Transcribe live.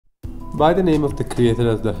By the name of the creator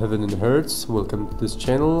of the heaven and earth, welcome to this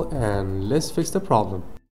channel and let's fix the problem.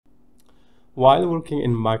 While working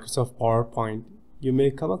in Microsoft PowerPoint, you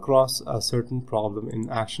may come across a certain problem in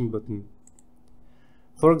action button.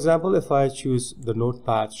 For example, if I choose the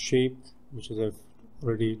notepad shape, which is I've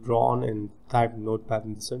already drawn and type notepad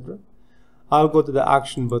in the center, I'll go to the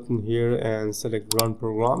action button here and select run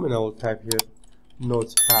program, and I will type here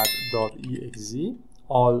notepad.exe.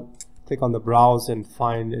 I'll click on the browse and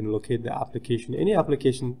find and locate the application, any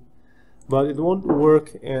application, but it won't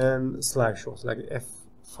work in slideshow. So like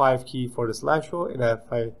F5 key for the slideshow, and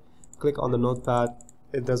if I click on the notepad,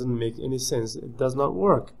 it doesn't make any sense, it does not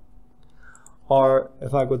work. Or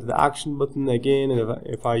if I go to the action button again, and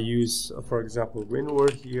if I use, for example,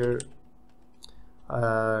 WinWord here,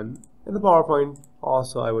 and in the PowerPoint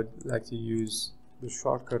also I would like to use the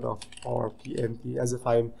shortcut of PowerPoint as if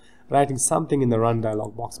I'm writing something in the run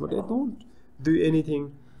dialog box, but it won't do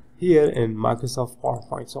anything here in Microsoft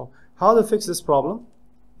PowerPoint. So how to fix this problem?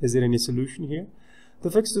 Is there any solution here? To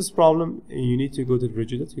fix this problem, you need to go to the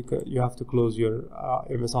registry. You have to close your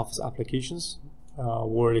MS Office applications,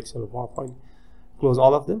 Word, Excel, PowerPoint. Close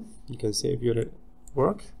all of them. You can save your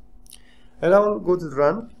work. And I will go to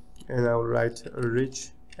run, and I will write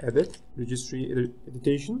registry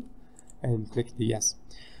editation, and click the yes.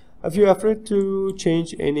 If you're afraid to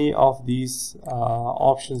change any of these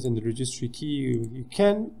options in the registry key, you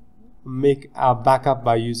can make a backup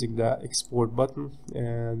by using the export button,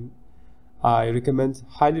 and I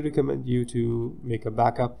highly recommend you to make a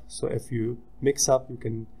backup, so if you mix up, you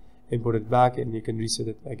can import it back and you can reset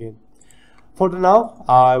it again. For now,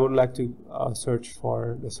 I would like to search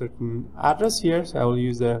for a certain address here, so I will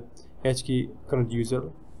use the H key current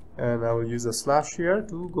user, and I will use a slash here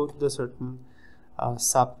to go to the certain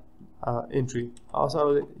sub entry. Also, I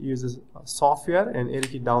will use this software and arrow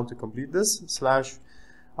key down to complete this slash.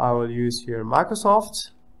 I will use here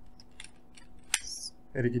Microsoft,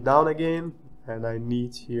 arrow key down again, and I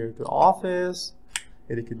need here to Office,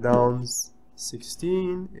 arrow key down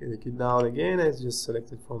 16, arrow key down again. I just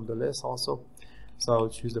selected from the list also. So I will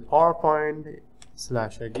choose the PowerPoint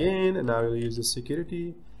slash again, and I will use the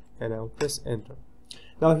security, and I will press enter.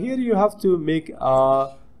 Now here you have to make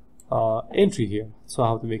a entry here. So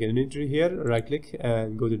I have to make an entry here. Right click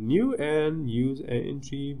and go to new and use an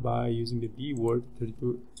entry by using the D word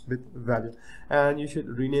 32-bit value, and you should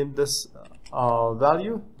rename this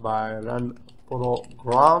value by run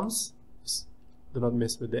programs. Do not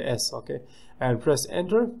mess with the S, okay? And press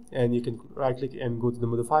enter, and you can right click and go to the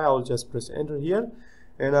modify. I will just press enter here,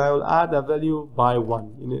 and I will add a value by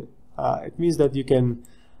 1. It means that you can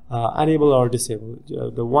enable or disable.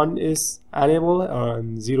 The 1 is enable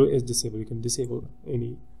and 0 is disable. You can disable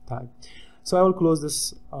any time. So I will close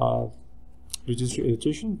this registry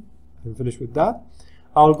edition and finish with that.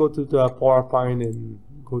 I will go to the PowerPoint and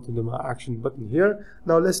go to the action button here.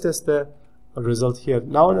 Now let's test the result here.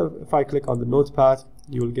 Now if I click on the notepad,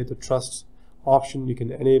 you will get the trust option. You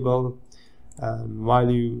can enable, and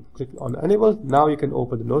while you click on enable, now you can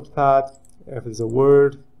open the notepad. If it's a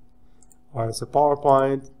Word or it's a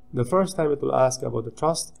PowerPoint, the first time it will ask about the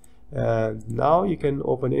trust, and now you can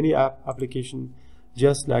open any application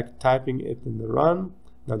just like typing it in the run.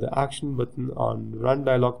 Now the action button on run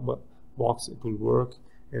dialog box, it will work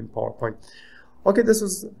in PowerPoint. Okay, this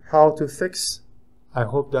is how to fix. I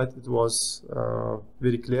hope that it was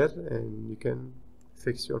very clear and you can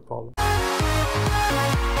fix your problem.